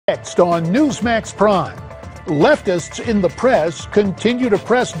Next on Newsmax Prime, leftists in the press continue to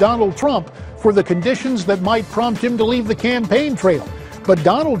press Donald Trump for the conditions that might prompt him to leave the campaign trail. But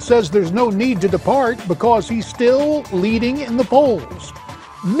Donald says there's no need to depart because he's still leading in the polls.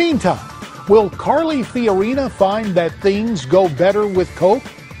 Meantime, will Carly Fiorina find that things go better with Coke?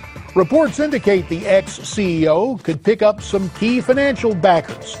 Reports indicate the ex-CEO could pick up some key financial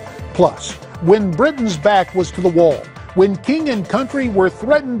backers. Plus, when Britain's back was to the wall, when king and country were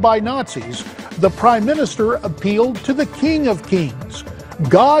threatened by Nazis, the Prime Minister appealed to the King of Kings.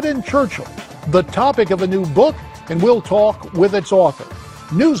 God and Churchill, the topic of a new book, and we'll talk with its author.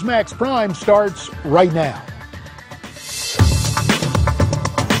 Newsmax Prime starts right now.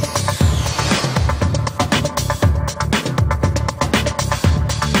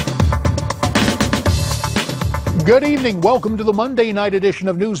 Good evening. Welcome to the Monday night edition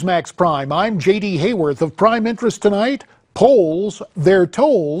of Newsmax Prime. I'm J.D. Hayworth of Prime Interest tonight. Polls, their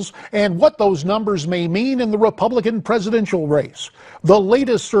tolls, and what those numbers may mean in the Republican presidential race. The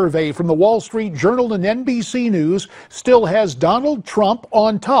latest survey from the Wall Street Journal and NBC News still has Donald Trump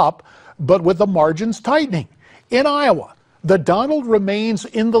on top, but with the margins tightening. In Iowa, the Donald remains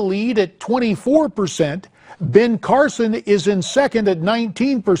in the lead at 24%. Ben Carson is in second at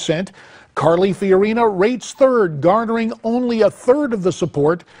 19%. Carly Fiorina rates third, garnering only a third of the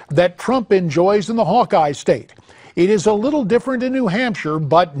support that Trump enjoys in the Hawkeye state. It is a little different in New Hampshire,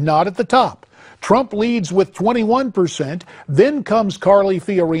 but not at the top. Trump leads with 21%. Then comes Carly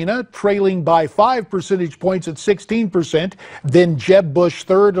Fiorina, trailing by 5 percentage points at 16%. Then Jeb Bush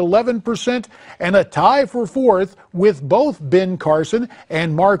third, 11%. And a tie for fourth with both Ben Carson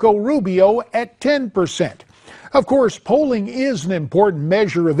and Marco Rubio at 10%. Of course, polling is an important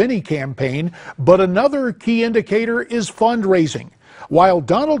measure of any campaign, but another key indicator is fundraising. While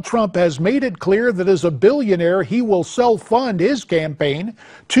Donald Trump has made it clear that as a billionaire he will self-fund his campaign,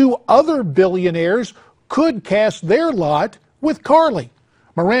 two other billionaires could cast their lot with Carly.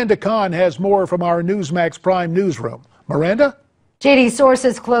 Miranda Kahn has more from our Newsmax Prime newsroom. Miranda? JD,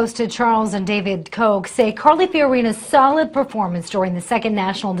 sources close to Charles and David Koch say Carly Fiorina's solid performance during the second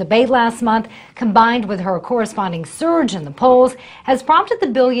national debate last month, combined with her corresponding surge in the polls, has prompted the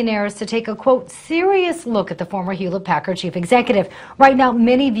billionaires to take a, quote, serious look at the former Hewlett-Packard chief executive. Right now,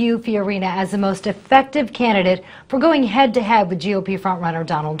 many view Fiorina as the most effective candidate for going head-to-head with GOP frontrunner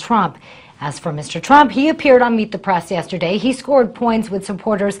Donald Trump. As for Mr. Trump, he appeared on Meet the Press yesterday. He scored points with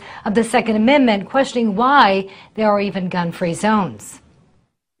supporters of the Second Amendment, questioning why there are even gun-free zones.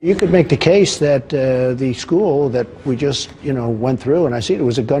 You could make the case that the school that we just, went through, and I see it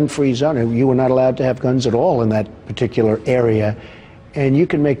was a gun-free zone, and you were not allowed to have guns at all in that particular area. And you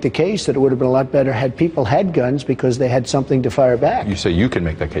can make the case that it would have been a lot better had people had guns because they had something to fire back. You say you can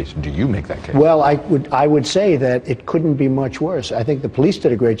make that case. Do you make that case? Well, I would say that it couldn't be much worse. I think the police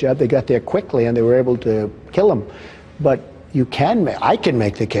did a great job. They got there quickly and they were able to kill them. But I can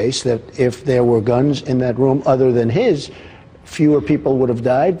make the case that if there were guns in that room other than his, fewer people would have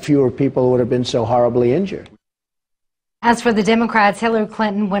died, fewer people would have been so horribly injured. As for the Democrats, Hillary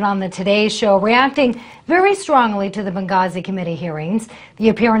Clinton went on the Today Show reacting very strongly to the Benghazi committee hearings. The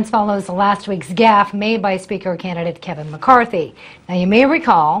appearance follows last week's gaffe made by Speaker candidate Kevin McCarthy. Now, you may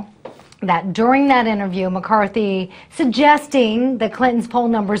recall that during that interview, McCarthy suggesting that Clinton's poll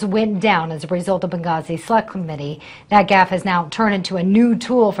numbers went down as a result of Benghazi Select Committee. That gaffe has now turned into a new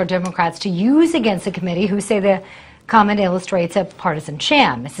tool for Democrats to use against the committee, who say the comment illustrates a partisan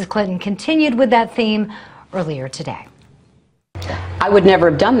sham. Mrs. Clinton continued with that theme earlier today. I would never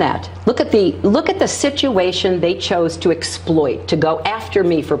have done that. Look at the situation they chose to exploit, to go after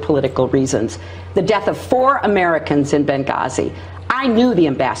me for political reasons. The death of 4 Americans in Benghazi. I knew the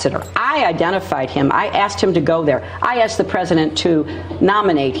ambassador. I identified him. I asked him to go there. I asked the president to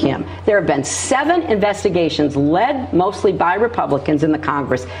nominate him. There have been 7 investigations led mostly by Republicans in the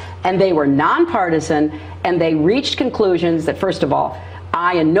Congress, and they were nonpartisan, and they reached conclusions that, first of all,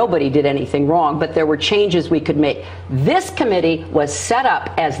 I and nobody did anything wrong, but there were changes we could make. This committee was set up,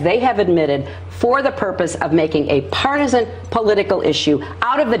 as they have admitted, for the purpose of making a partisan political issue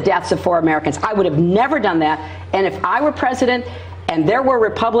out of the deaths of 4 Americans. I would have never done that. And if I were president and there were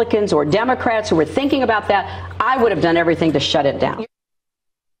Republicans or Democrats who were thinking about that, I would have done everything to shut it down.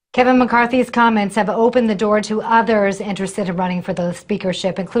 Kevin McCarthy's comments have opened the door to others interested in running for the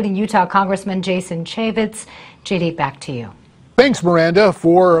speakership, including Utah Congressman Jason Chaffetz. JD, back to you. Thanks, Miranda.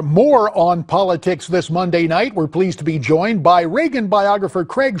 For more on politics this Monday night, we're pleased to be joined by Reagan biographer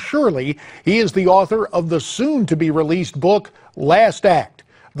Craig Shirley. He is the author of the soon-to-be-released book, Last Act.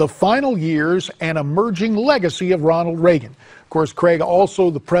 the final years and emerging legacy of Ronald Reagan. Of course, Craig, also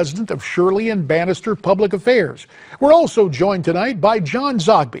the president of Shirley and Bannister Public Affairs. We're also joined tonight by John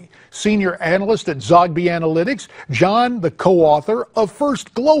Zogby, senior analyst at Zogby Analytics. John, the co-author of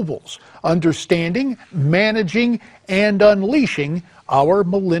First Global's Understanding, Managing, and Unleashing Our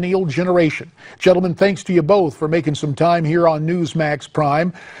Millennial Generation. Gentlemen, thanks to you both for making some time here on Newsmax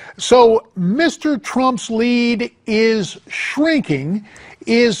Prime. So, Mr. Trump's lead is shrinking.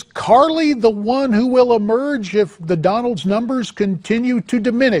 Is Carly the one who will emerge if the Donald's numbers continue to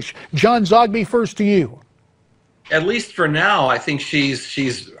diminish? John Zogby, first to you. At least for now, I think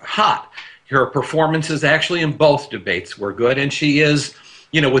she's hot. Her performances actually in both debates were good, and she is,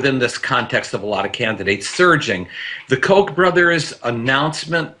 you know, within this context of a lot of candidates, surging. The Koch brothers'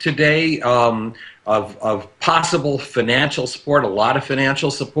 announcement today of possible financial support, a lot of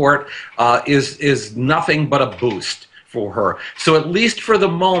financial support, is nothing but a boost for her. So at least for the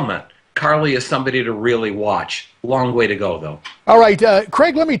moment, Carly is somebody to really watch. Long way to go, though. All right,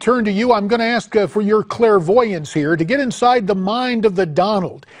 Craig, let me turn to you. I'm going to ask for your clairvoyance here to get inside the mind of the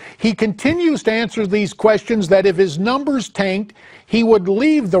Donald. He continues to answer these questions that if his numbers tanked, he would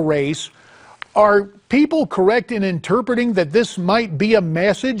leave the race. Are people correct in interpreting that this might be a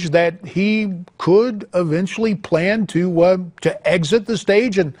message that he could eventually plan to exit the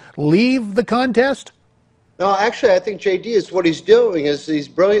stage and leave the contest? No, actually, I think JD is what he's doing is he's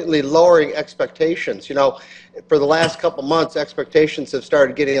brilliantly lowering expectations. You know, for the last couple months, expectations have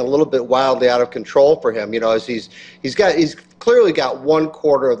started getting a little bit wildly out of control for him. You know, as he's clearly got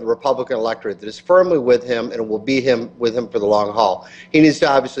 1/4 of the Republican electorate that is firmly with him and will be with him for the long haul. He needs to,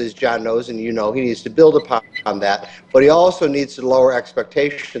 obviously, as John knows and you know, he needs to build upon that, but he also needs to lower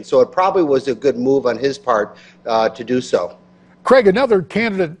expectations. So it probably was a good move on his part to do so. Craig, another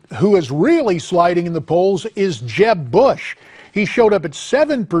candidate who is really sliding in the polls is Jeb Bush. He showed up at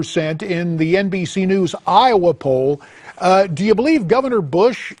 7% in the NBC News Iowa poll. Do you believe Governor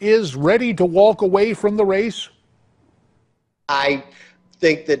Bush is ready to walk away from the race? I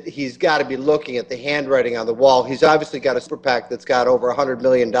think that he's got to be looking at the handwriting on the wall. He's obviously got a super PAC that's got over $100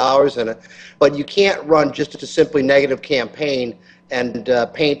 million in it, but you can't run just a simply negative campaign and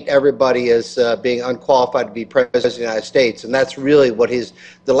paint everybody as being unqualified to be president of the United States. And that's really what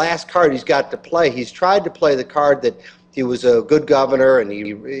the last card he's got to play. He's tried to play the card that he was a good governor and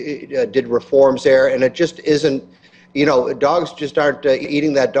he did reforms there, and it just isn't, you know, dogs just aren't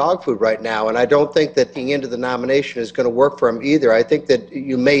eating that dog food right now. And I don't think that getting into the nomination is going to work for him either. I think that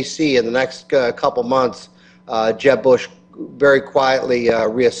you may see in the next couple months Jeb Bush very quietly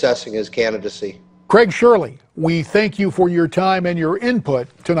reassessing his candidacy. Craig, Shirley, we thank you for your time and your input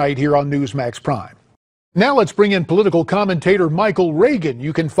tonight here on Newsmax Prime. Now let's bring in political commentator Michael Reagan.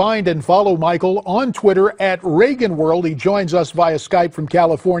 You can find and follow Michael on Twitter at Reagan World. He joins us via Skype from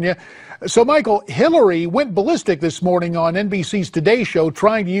California. So, Michael, Hillary went ballistic this morning on NBC's Today Show,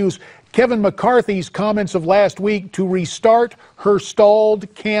 trying to use Kevin McCarthy's comments of last week to restart her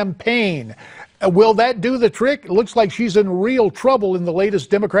stalled campaign. Will that do the trick? It looks like she's in real trouble in the latest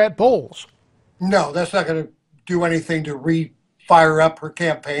Democrat polls. No, that's not going to do anything to re-fire up her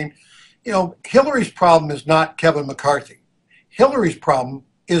campaign. You know, Hillary's problem is not Kevin McCarthy. Hillary's problem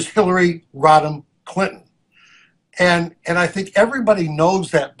is Hillary Rodham Clinton. And I think everybody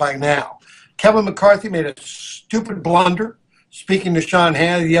knows that by now. Kevin McCarthy made a stupid blunder speaking to Sean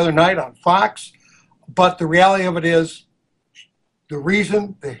Hannity the other night on Fox. But the reality of it is the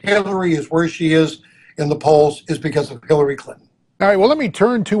reason that Hillary is where she is in the polls is because of Hillary Clinton. All right, well, let me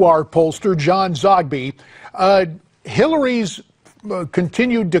turn to our pollster, John Zogby. Hillary's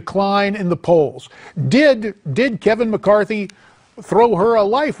continued decline in the polls. Did Kevin McCarthy throw her a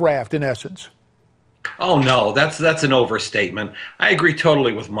life raft, in essence? Oh, no, that's an overstatement. I agree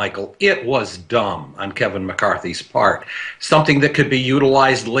totally with Michael. It was dumb on Kevin McCarthy's part. Something that could be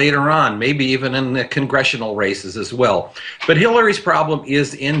utilized later on, maybe even in the congressional races as well. But Hillary's problem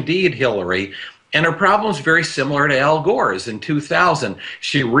is indeed Hillary. And her problem is very similar to Al Gore's in 2000.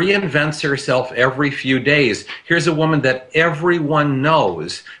 She reinvents herself every few days. Here's a woman that everyone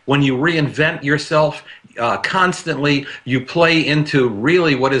knows. When you reinvent yourself constantly, you play into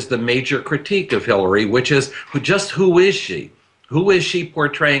really what is the major critique of Hillary, which is just who is she? Who is she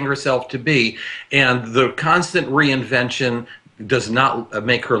portraying herself to be? And the constant reinvention does not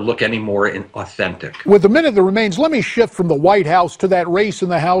make her look any more authentic. With the minute that remains, let me shift from the White House to that race in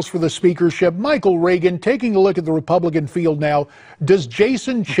the House for the speakership. Michael Reagan, taking a look at the Republican field now, does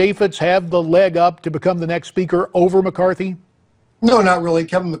Jason Chaffetz have the leg up to become the next speaker over McCarthy? No, not really.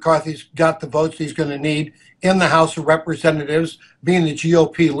 Kevin McCarthy's got the votes he's going to need in the House of Representatives, being the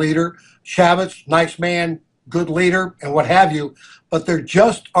GOP leader. Chaffetz, nice man, good leader, and what have you, but there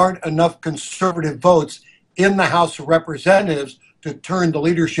just aren't enough conservative votes in the House of Representatives to turn the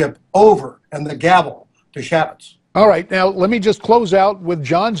leadership over and the gavel to Shabbat's. All right, now let me just close out with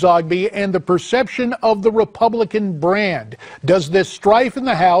John Zogby and the perception of the Republican brand. Does this strife in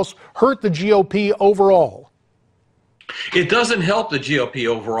the House hurt the GOP overall? It doesn't help the GOP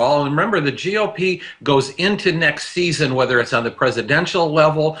overall. And remember, the GOP goes into next season, whether it's on the presidential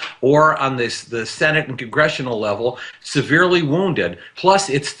level or on the Senate and congressional level, severely wounded. Plus,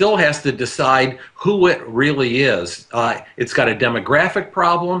 it still has to decide who it really is. It's got a demographic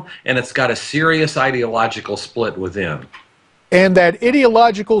problem, and it's got a serious ideological split within. And that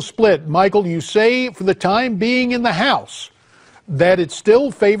ideological split, Michael, you say for the time being in the House, that it still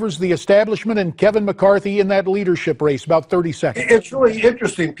favors the establishment and Kevin McCarthy in that leadership race. About 30 seconds. It's really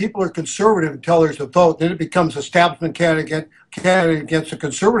interesting. People are conservative until there's a vote. Then it becomes establishment candidate against a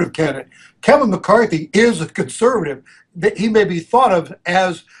conservative candidate. Kevin McCarthy is a conservative. He may be thought of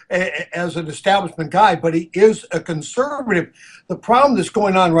as an establishment guy, but he is a conservative. The problem that's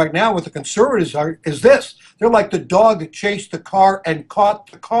going on right now with the conservatives is this. They're like the dog that chased the car and caught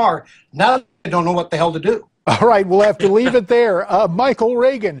the car. Now they don't know what the hell to do. All right, we'll have to leave it there. Michael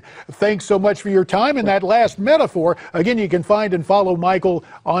Reagan, thanks so much for your time and that last metaphor. Again, you can find and follow Michael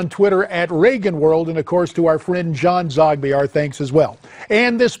on Twitter at Reagan World, and of course to our friend John Zogby, our thanks as well.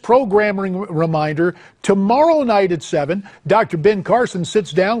 And this programming reminder, tomorrow night at 7, Dr. Ben Carson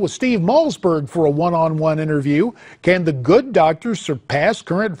sits down with Steve Malzberg for a one-on-one interview. Can the good doctor surpass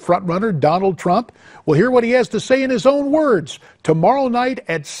current frontrunner Donald Trump? We'll hear what he has to say in his own words tomorrow night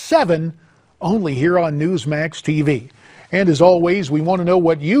at 7, only here on Newsmax TV. And as always, we want to know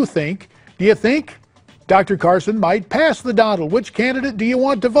what you think. Do you think Dr. Carson might pass the Donald? Which candidate do you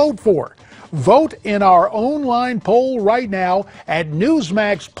want to vote for? Vote in our online poll right now at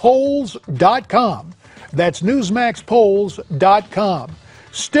newsmaxpolls.com. That's newsmaxpolls.com.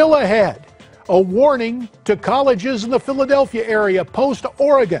 Still ahead, a warning to colleges in the Philadelphia area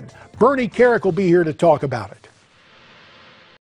post-Oregon. Bernie Carrick will be here to talk about it.